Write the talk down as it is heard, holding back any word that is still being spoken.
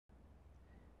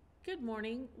Good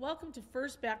morning. Welcome to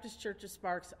First Baptist Church of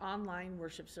Sparks online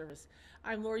worship service.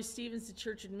 I'm Lori Stevens, the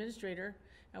church administrator,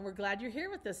 and we're glad you're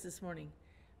here with us this morning.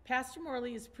 Pastor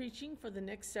Morley is preaching for the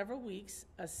next several weeks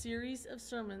a series of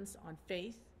sermons on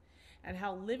faith and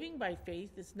how living by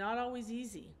faith is not always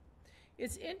easy.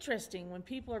 It's interesting when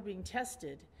people are being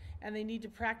tested and they need to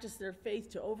practice their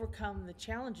faith to overcome the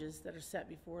challenges that are set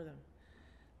before them.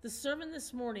 The sermon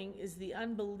this morning is the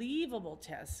unbelievable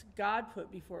test God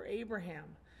put before Abraham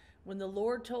when the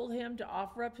Lord told him to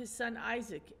offer up his son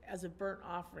Isaac as a burnt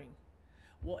offering.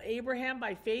 Will Abraham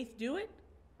by faith do it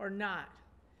or not?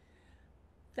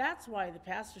 That's why the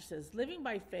pastor says living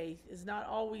by faith is not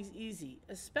always easy,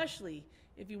 especially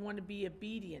if you want to be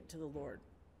obedient to the Lord.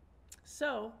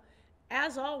 So,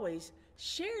 as always,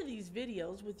 share these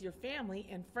videos with your family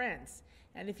and friends.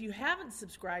 And if you haven't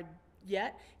subscribed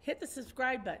yet, hit the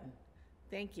subscribe button.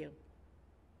 Thank you.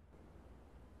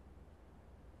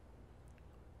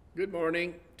 Good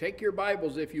morning. Take your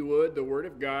Bibles, if you would, the Word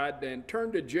of God, and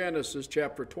turn to Genesis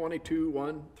chapter 22,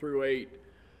 1 through 8.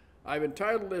 I've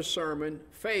entitled this sermon,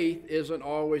 Faith Isn't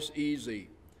Always Easy.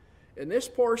 In this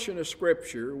portion of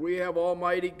Scripture, we have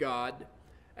Almighty God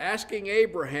asking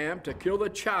Abraham to kill the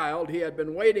child he had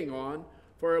been waiting on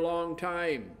for a long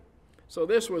time. So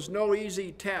this was no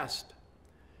easy test.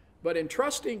 But in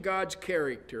trusting God's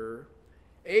character,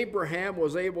 Abraham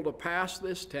was able to pass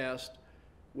this test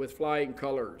with flying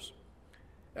colors.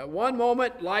 At one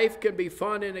moment, life can be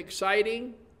fun and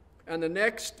exciting, and the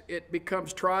next, it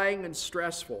becomes trying and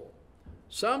stressful,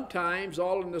 sometimes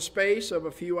all in the space of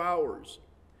a few hours.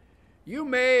 You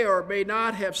may or may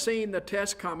not have seen the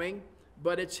test coming,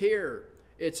 but it's here.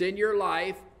 It's in your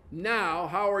life. Now,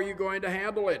 how are you going to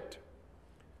handle it?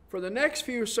 For the next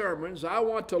few sermons, I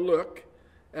want to look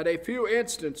at a few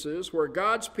instances where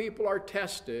God's people are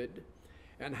tested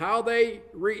and how they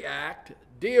react,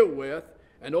 deal with,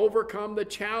 and overcome the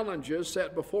challenges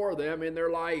set before them in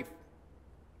their life.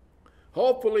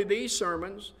 Hopefully these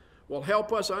sermons will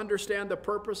help us understand the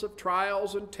purpose of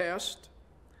trials and tests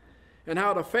and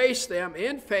how to face them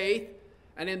in faith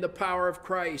and in the power of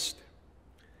Christ.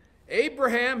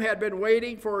 Abraham had been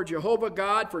waiting for Jehovah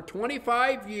God for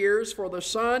 25 years for the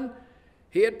son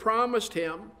he had promised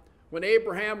him when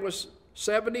Abraham was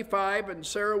 75 and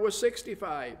Sarah was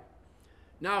 65.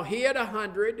 Now he at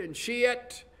 100 and she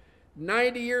at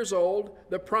 90 years old,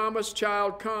 the promised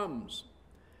child comes.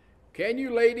 Can you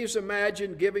ladies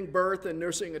imagine giving birth and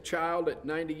nursing a child at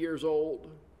 90 years old?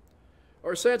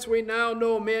 Or since we now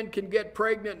know men can get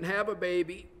pregnant and have a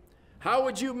baby, how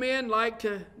would you men like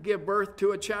to give birth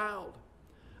to a child?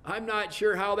 I'm not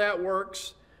sure how that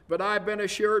works, but I've been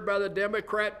assured by the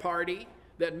Democrat Party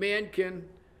that men can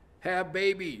have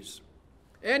babies.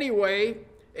 Anyway,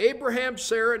 Abraham,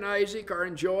 Sarah, and Isaac are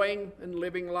enjoying and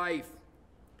living life.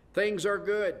 Things are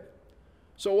good.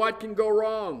 So what can go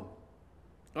wrong?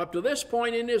 Up to this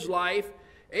point in his life,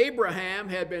 Abraham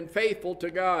had been faithful to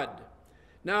God.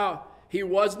 Now, he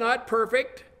was not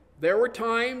perfect. There were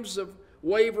times of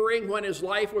wavering when his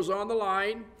life was on the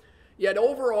line. Yet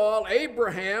overall,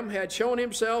 Abraham had shown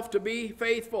himself to be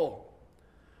faithful.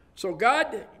 So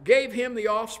God gave him the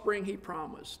offspring he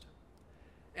promised.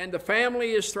 And the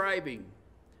family is thriving.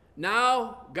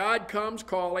 Now God comes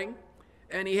calling,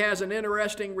 and he has an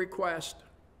interesting request.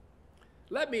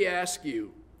 Let me ask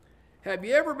you, have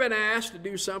you ever been asked to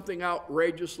do something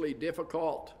outrageously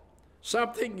difficult?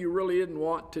 Something you really didn't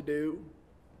want to do?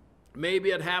 Maybe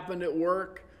it happened at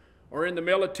work, or in the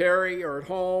military, or at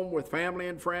home with family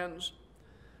and friends.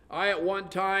 I at one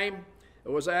time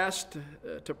was asked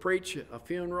to preach a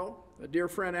funeral. A dear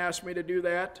friend asked me to do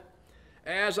that.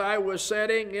 As I was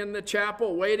sitting in the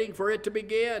chapel waiting for it to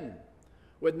begin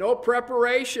with no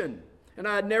preparation, and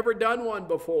I had never done one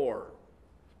before.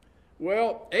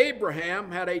 Well,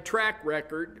 Abraham had a track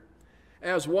record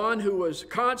as one who was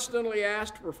constantly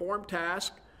asked to perform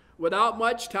tasks without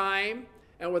much time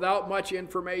and without much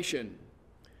information.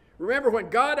 Remember when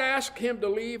God asked him to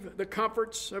leave the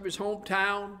comforts of his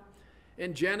hometown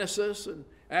in Genesis and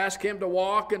asked him to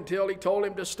walk until he told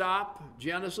him to stop,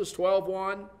 Genesis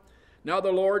 12:1. Now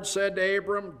the Lord said to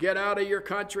Abram, get out of your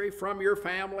country, from your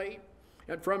family,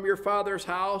 and from your father's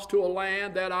house to a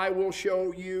land that I will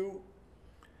show you.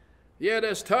 Yet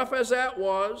as tough as that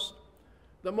was,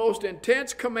 the most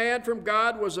intense command from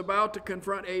God was about to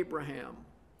confront Abraham.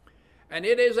 And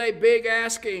it is a big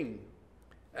asking.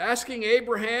 Asking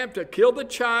Abraham to kill the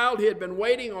child he had been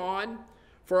waiting on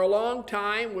for a long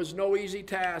time was no easy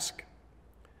task.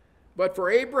 But for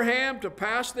Abraham to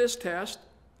pass this test,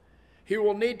 he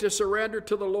will need to surrender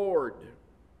to the Lord.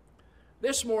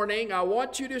 This morning, I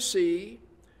want you to see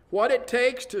what it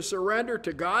takes to surrender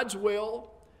to God's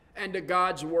will and to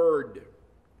God's word.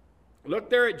 Look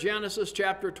there at Genesis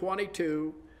chapter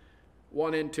 22,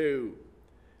 1 and 2.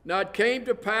 Now it came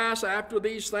to pass after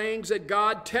these things that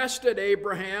God tested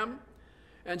Abraham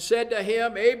and said to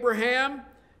him, Abraham,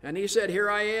 and he said, Here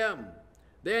I am.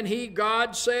 Then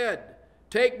God said,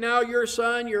 Take now your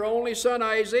son, your only son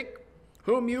Isaac,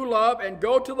 whom you love, and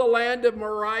go to the land of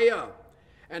Moriah,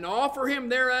 and offer him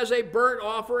there as a burnt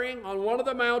offering on one of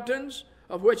the mountains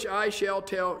of which I shall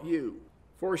tell you.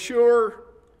 For sure,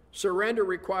 surrender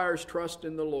requires trust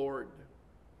in the Lord.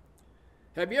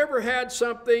 Have you ever had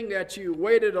something that you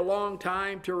waited a long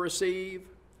time to receive?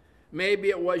 Maybe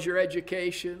it was your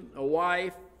education, a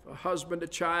wife, a husband, a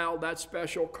child, that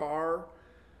special car,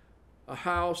 a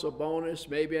house, a bonus,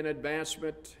 maybe an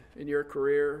advancement in your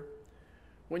career.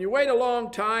 When you wait a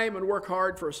long time and work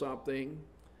hard for something,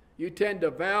 you tend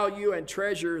to value and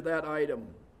treasure that item.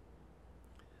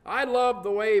 I love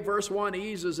the way verse 1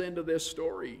 eases into this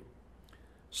story.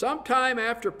 Sometime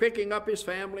after picking up his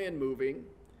family and moving,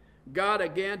 God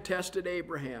again tested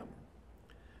Abraham.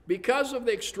 Because of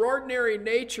the extraordinary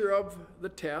nature of the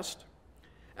test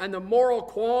and the moral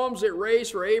qualms it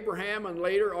raised for Abraham and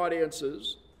later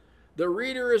audiences, the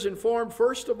reader is informed,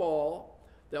 first of all,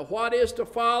 that what is to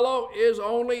follow is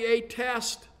only a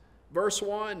test. Verse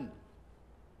 1.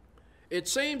 It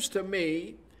seems to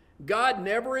me God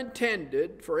never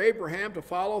intended for Abraham to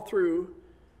follow through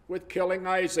with killing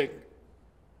Isaac.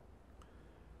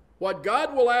 What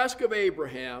God will ask of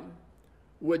Abraham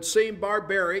would seem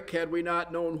barbaric had we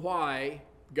not known why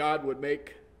God would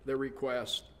make the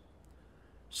request.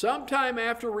 Sometime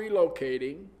after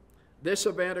relocating, this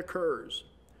event occurs.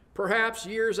 Perhaps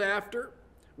years after,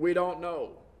 we don't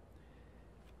know.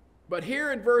 But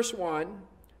here in verse 1,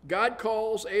 God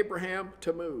calls Abraham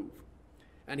to move.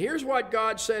 And here's what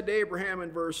God said to Abraham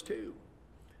in verse 2.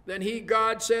 Then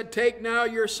God said, Take now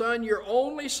your son, your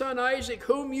only son Isaac,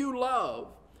 whom you love,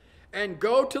 and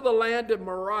go to the land of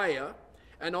Moriah,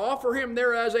 and offer him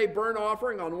there as a burnt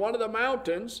offering on one of the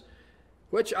mountains,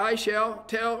 which I shall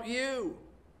tell you.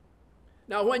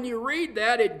 Now, when you read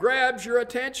that, it grabs your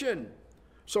attention.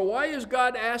 So why is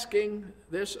God asking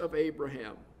this of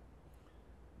Abraham?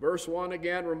 Verse 1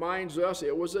 again reminds us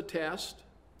it was a test.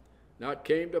 Now it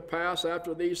came to pass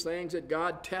after these things that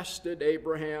God tested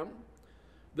Abraham.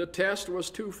 The test was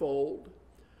twofold.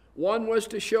 One was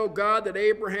to show God that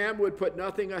Abraham would put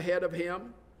nothing ahead of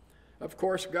him. Of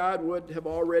course, God would have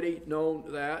already known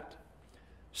that.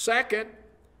 Second,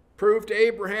 prove to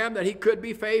Abraham that he could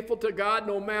be faithful to God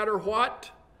no matter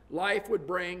what life would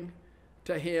bring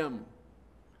to him.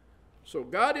 So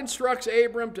God instructs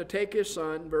Abram to take his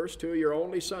son, verse 2, your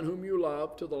only son whom you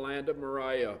love, to the land of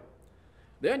Moriah.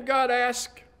 Then God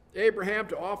asked Abraham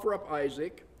to offer up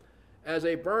Isaac as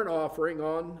a burnt offering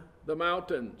on the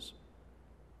mountains,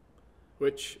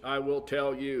 which I will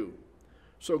tell you.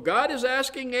 So God is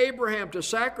asking Abraham to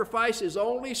sacrifice his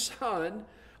only son,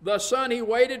 the son he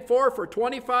waited for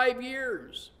 25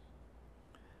 years.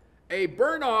 A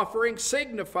burnt offering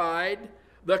signified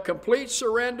the complete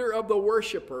surrender of the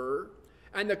worshiper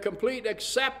and the complete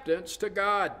acceptance to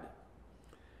God.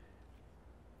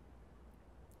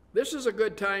 This is a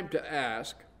good time to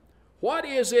ask, what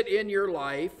is it in your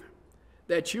life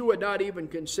that you would not even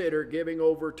consider giving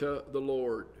over to the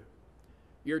Lord?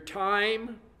 Your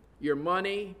time, your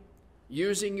money,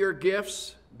 using your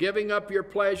gifts, giving up your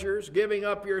pleasures, giving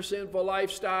up your sinful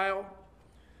lifestyle.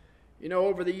 You know,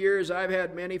 over the years, I've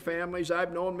known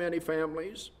many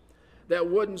families that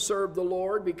wouldn't serve the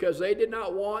Lord because they did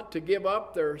not want to give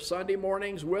up their Sunday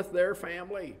mornings with their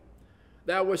family.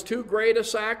 That was too great a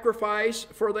sacrifice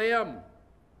for them.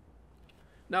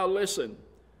 Now listen,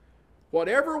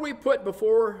 whatever we put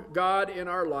before God in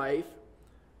our life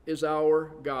is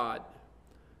our God.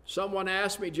 Someone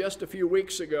asked me just a few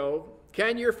weeks ago,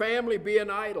 can your family be an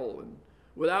idol? And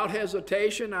without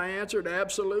hesitation, I answered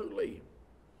absolutely.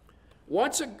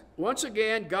 Once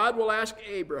again, God will ask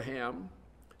Abraham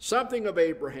something of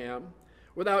Abraham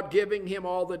without giving him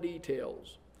all the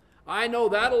details. I know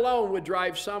that alone would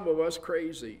drive some of us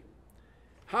crazy.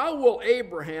 How will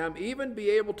Abraham even be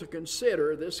able to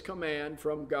consider this command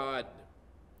from God?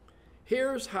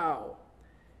 Here's how.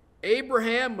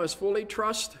 Abraham must fully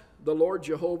trust the Lord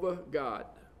Jehovah God.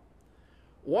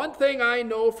 One thing I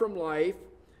know from life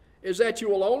is that you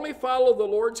will only follow the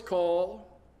Lord's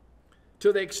call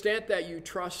to the extent that you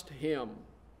trust Him.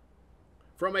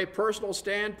 From a personal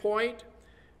standpoint,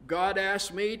 God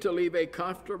asked me to leave a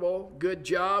comfortable, good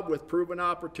job with proven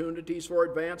opportunities for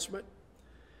advancement.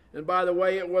 And by the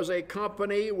way, it was a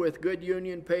company with good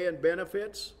union pay and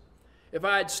benefits. If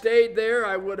I had stayed there,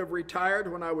 I would have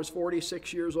retired when I was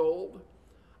 46 years old.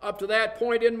 Up to that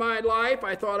point in my life,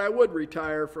 I thought I would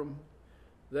retire from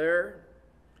there.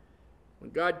 When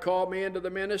God called me into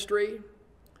the ministry,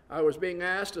 I was being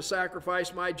asked to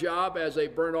sacrifice my job as a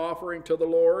burnt offering to the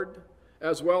Lord,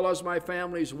 as well as my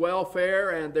family's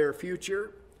welfare and their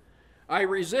future. I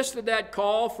resisted that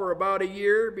call for about a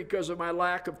year because of my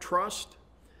lack of trust,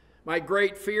 my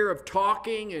great fear of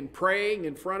talking and praying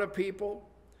in front of people,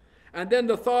 and then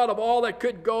the thought of all that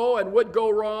could go and would go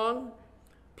wrong.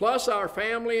 Plus our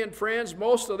family and friends,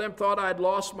 most of them thought I'd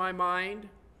lost my mind.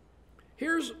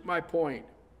 Here's my point.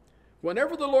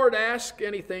 Whenever the Lord asks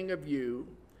anything of you,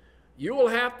 you will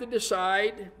have to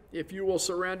decide if you will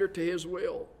surrender to His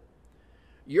will.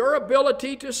 Your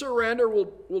ability to surrender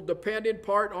will depend in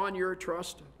part on your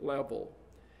trust level.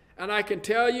 And I can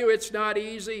tell you it's not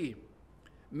easy.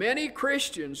 Many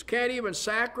Christians can't even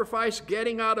sacrifice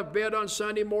getting out of bed on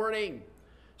Sunday morning.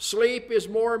 Sleep is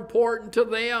more important to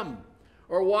them,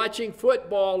 or watching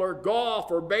football or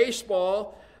golf or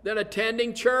baseball, than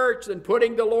attending church, than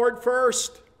putting the Lord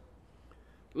first.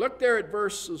 Look there at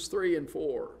verses 3 and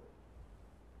 4.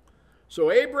 So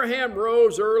Abraham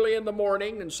rose early in the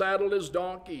morning and saddled his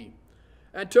donkey,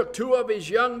 and took 2 of his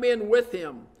young men with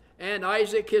him, and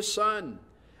Isaac his son.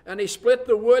 And he split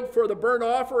the wood for the burnt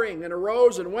offering, and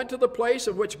arose and went to the place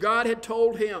of which God had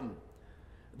told him.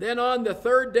 Then on the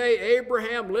 3rd day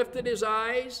Abraham lifted his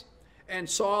eyes and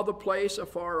saw the place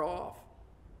afar off.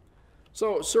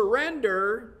 So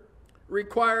surrender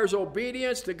requires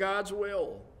obedience to God's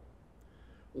will.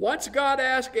 Once God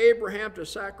asked Abraham to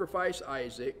sacrifice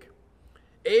Isaac,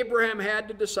 Abraham had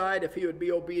to decide if he would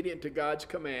be obedient to God's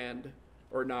command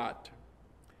or not.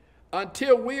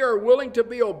 Until we are willing to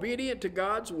be obedient to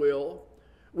God's will,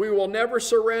 we will never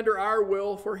surrender our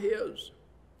will for His.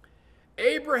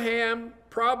 Abraham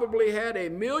probably had a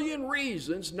million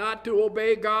reasons not to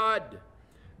obey God,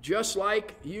 just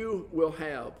like you will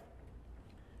have.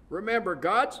 Remember,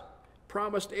 God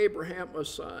promised Abraham a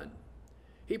son.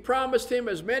 He promised him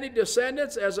as many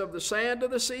descendants as of the sand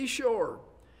of the seashore.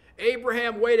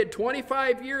 Abraham waited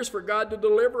 25 years for God to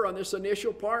deliver on this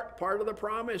initial part of the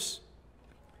promise.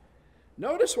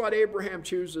 Notice what Abraham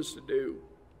chooses to do.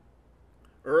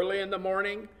 Early in the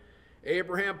morning,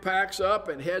 Abraham packs up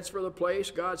and heads for the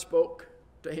place God spoke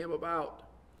to him about.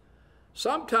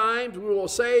 Sometimes we will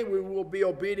say we will be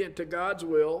obedient to God's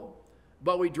will,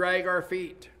 but we drag our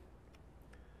feet.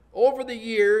 Over the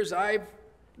years, I've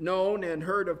known and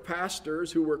heard of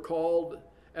pastors who were called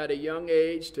at a young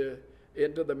age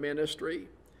into the ministry,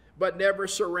 but never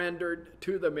surrendered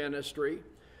to the ministry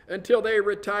until they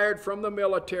retired from the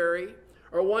military,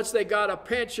 or once they got a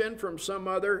pension from some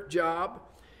other job.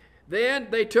 Then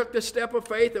they took the step of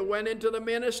faith and went into the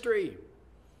ministry.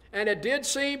 And it did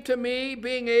seem to me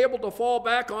being able to fall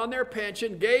back on their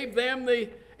pension gave them the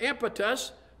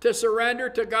impetus to surrender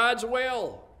to God's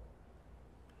will.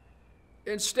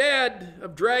 Instead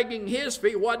of dragging his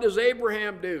feet, what does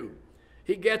Abraham do?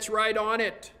 He gets right on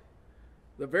it.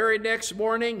 The very next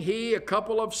morning, he, a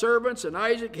couple of servants, and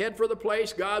Isaac head for the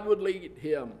place God would lead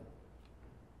him.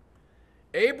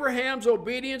 Abraham's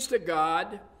obedience to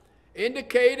God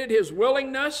indicated his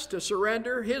willingness to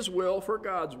surrender his will for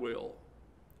God's will.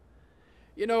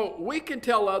 You know, we can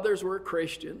tell others we're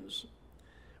Christians.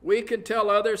 We can tell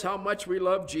others how much we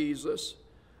love Jesus.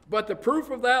 But the proof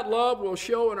of that love will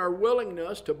show in our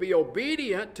willingness to be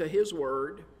obedient to His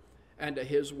word and to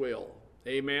His will.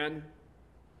 Amen.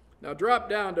 Now drop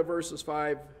down to verses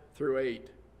 5 through 8.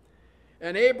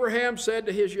 And Abraham said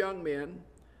to his young men,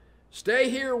 "Stay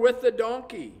here with the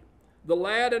donkey. The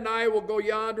lad and I will go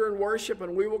yonder and worship,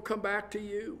 and we will come back to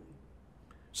you."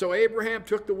 So Abraham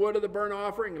took the wood of the burnt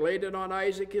offering, laid it on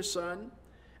Isaac his son,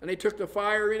 and he took the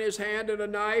fire in his hand and a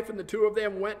knife, and the 2 of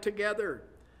them went together.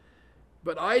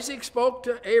 But Isaac spoke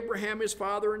to Abraham his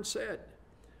father and said,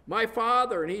 "My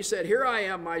father." And he said, "Here I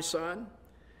am, my son."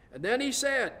 And then he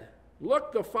said,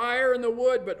 "Look, the fire and the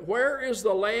wood, but where is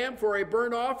the lamb for a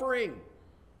burnt offering?"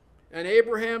 And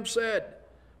Abraham said,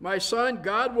 "My son,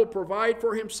 God will provide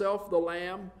for Himself the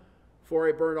lamb for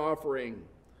a burnt offering."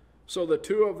 So the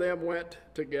 2 of them went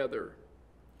together.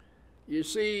 You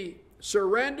see,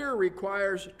 surrender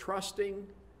requires trusting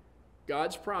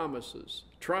God's promises,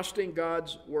 trusting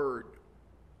God's word.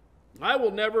 I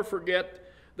will never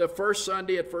forget the first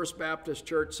Sunday at First Baptist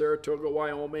Church, Saratoga,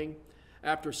 Wyoming,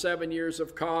 after 7 years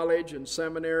of college and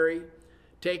seminary,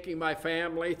 taking my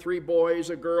family, 3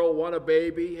 boys, a girl, 1 a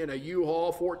baby, in a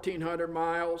U-Haul 1,400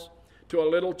 miles to a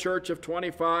little church of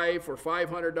 25 for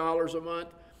 $500 a month.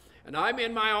 And I'm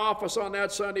in my office on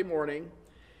that Sunday morning,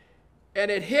 and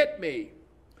it hit me.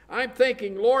 I'm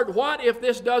thinking, Lord, what if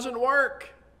this doesn't work?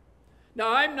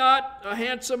 Now, I'm not a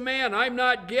handsome man. I'm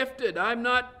not gifted. I'm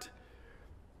not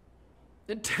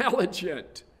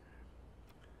intelligent.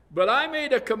 But I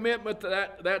made a commitment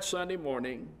that Sunday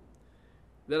morning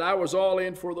that I was all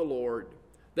in for the Lord,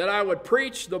 that I would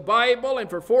preach the Bible, and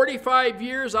for 45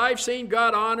 years I've seen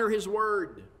God honor His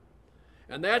Word.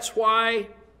 And that's why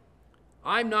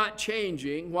I'm not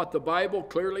changing what the Bible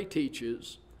clearly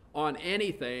teaches on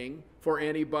anything for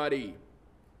anybody.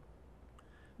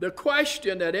 The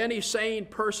question that any sane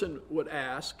person would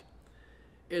ask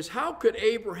is, how could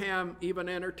Abraham even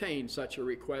entertain such a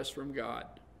request from God?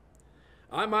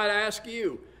 I might ask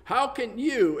you, how can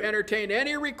you entertain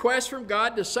any request from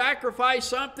God to sacrifice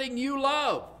something you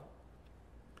love?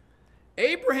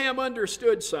 Abraham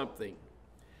understood something.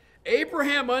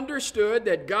 Abraham understood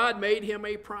that God made him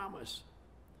a promise.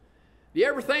 Do you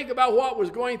ever think about what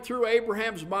was going through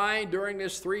Abraham's mind during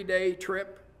this 3-day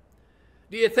trip?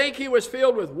 Do you think he was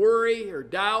filled with worry or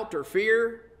doubt or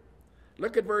fear?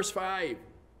 Look at verse 5.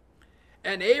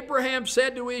 And Abraham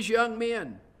said to his young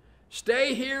men,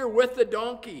 "Stay here with the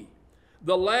donkey.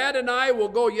 The lad and I will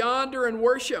go yonder and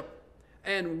worship,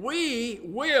 and we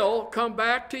will come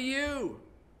back to you."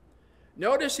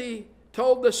 Notice he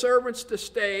told the servants to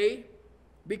stay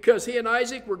because he and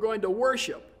Isaac were going to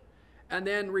worship and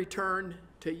then return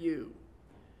to you.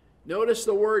 Notice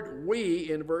the word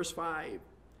 "we" in verse 5.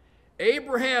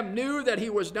 Abraham knew that he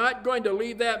was not going to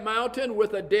leave that mountain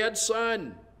with a dead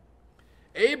son.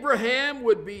 Abraham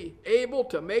would be able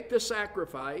to make the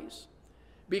sacrifice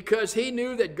because he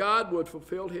knew that God would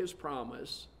fulfill his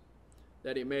promise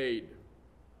that he made.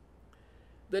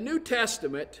 The New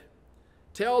Testament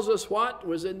tells us what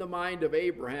was in the mind of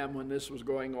Abraham when this was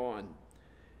going on.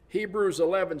 Hebrews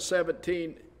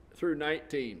 11:17 through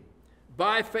 19.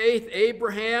 By faith,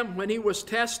 Abraham, when he was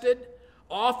tested,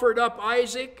 offered up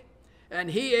Isaac,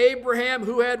 and he, Abraham,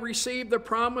 who had received the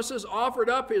promises, offered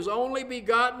up his only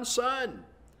begotten son,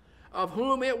 of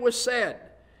whom it was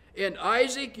said, "In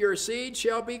Isaac your seed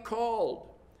shall be called,"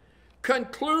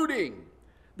 concluding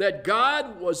that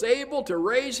God was able to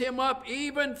raise him up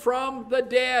even from the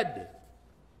dead.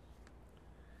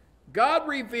 God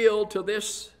revealed to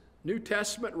this New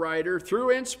Testament writer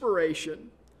through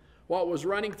inspiration what was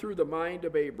running through the mind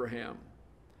of Abraham.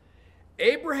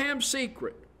 Abraham's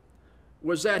secret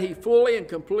was that he fully and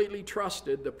completely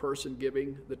trusted the person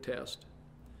giving the test.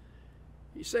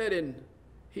 He said in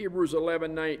Hebrews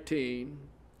 11:19,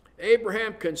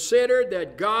 Abraham considered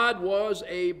that God was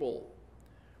able.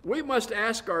 We must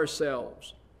ask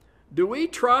ourselves, do we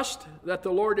trust that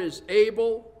the Lord is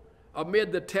able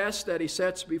amid the test that he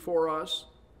sets before us?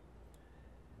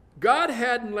 God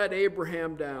hadn't let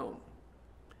Abraham down.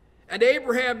 And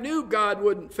Abraham knew God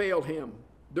wouldn't fail him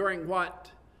during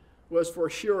what was for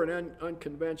sure an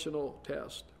unconventional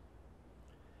test.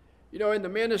 You know, in the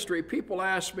ministry, people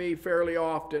ask me fairly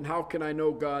often, how can I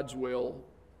know God's will?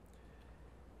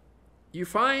 You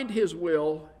find his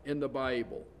will in the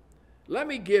Bible. Let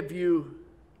me give you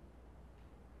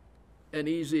an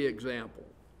easy example.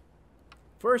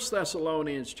 1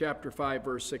 Thessalonians chapter 5,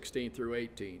 verse 16 through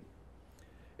 18.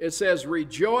 It says,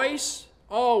 "Rejoice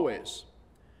always,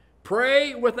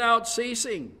 pray without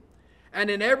ceasing, and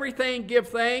in everything give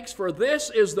thanks, for this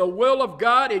is the will of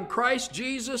God in Christ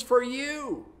Jesus for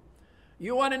you."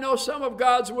 You want to know some of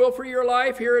God's will for your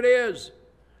life? Here it is.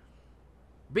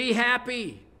 Be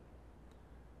happy.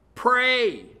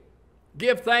 Pray.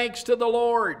 Give thanks to the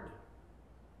Lord.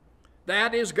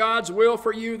 That is God's will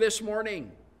for you this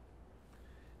morning.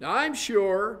 Now, I'm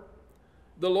sure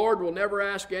the Lord will never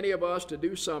ask any of us to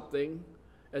do something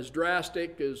as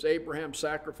drastic as Abraham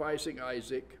sacrificing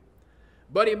Isaac,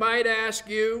 but he might ask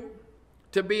you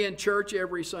to be in church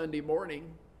every Sunday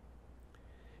morning.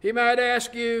 He might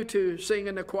ask you to sing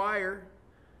in the choir,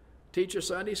 teach a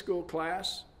Sunday school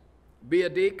class, be a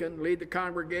deacon, lead the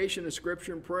congregation in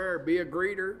scripture and prayer, be a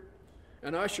greeter,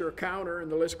 an usher, a counter,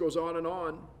 and the list goes on and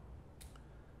on.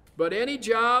 But any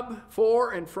job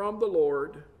for and from the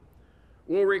Lord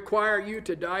will require you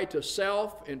to die to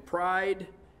self and pride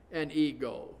and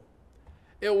ego.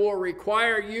 It will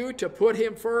require you to put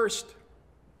him first.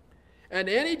 And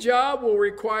any job will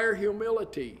require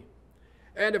humility.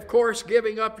 And of course,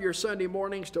 giving up your Sunday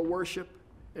mornings to worship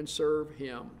and serve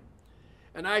him.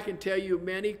 And I can tell you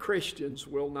many Christians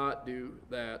will not do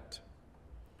that.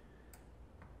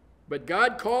 But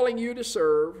God calling you to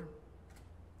serve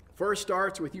first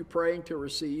starts with you praying to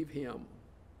receive him.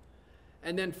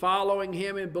 And then following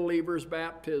him in believer's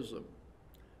baptism.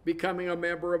 Becoming a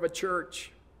member of a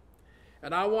church.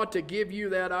 And I want to give you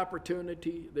that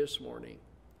opportunity this morning.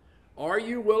 Are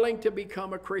you willing to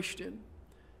become a Christian?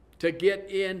 to get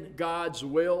in God's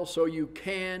will so you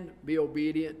can be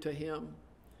obedient to Him?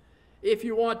 If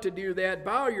you want to do that,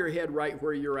 bow your head right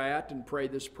where you're at and pray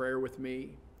this prayer with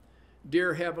me.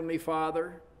 Dear Heavenly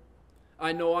Father,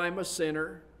 I know I'm a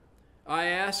sinner. I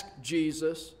ask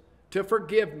Jesus to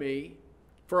forgive me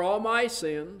for all my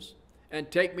sins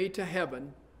and take me to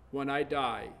heaven when I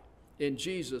die. In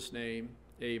Jesus' name,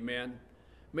 amen.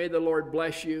 May the Lord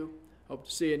bless you. Hope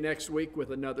to see you next week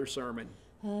with another sermon.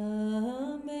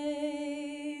 Amazing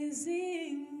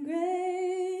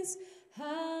grace,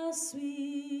 how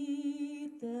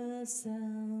sweet the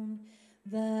sound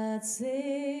that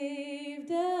saved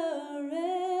a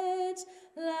wretch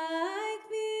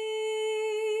like me.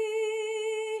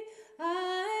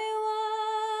 I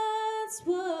once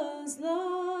was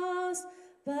lost,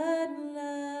 but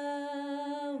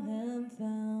now am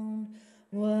found,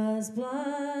 was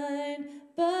blind,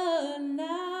 but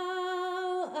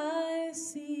now I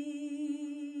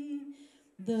see.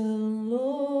 The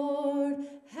Lord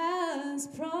has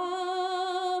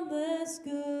promised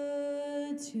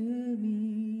good to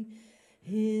me.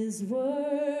 His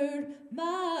word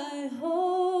my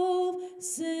hope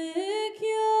secures.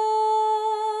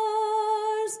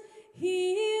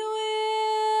 He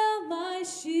will my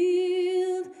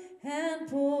shield and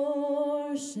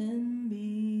portion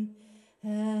be,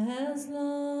 as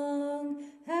long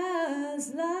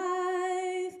as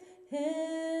life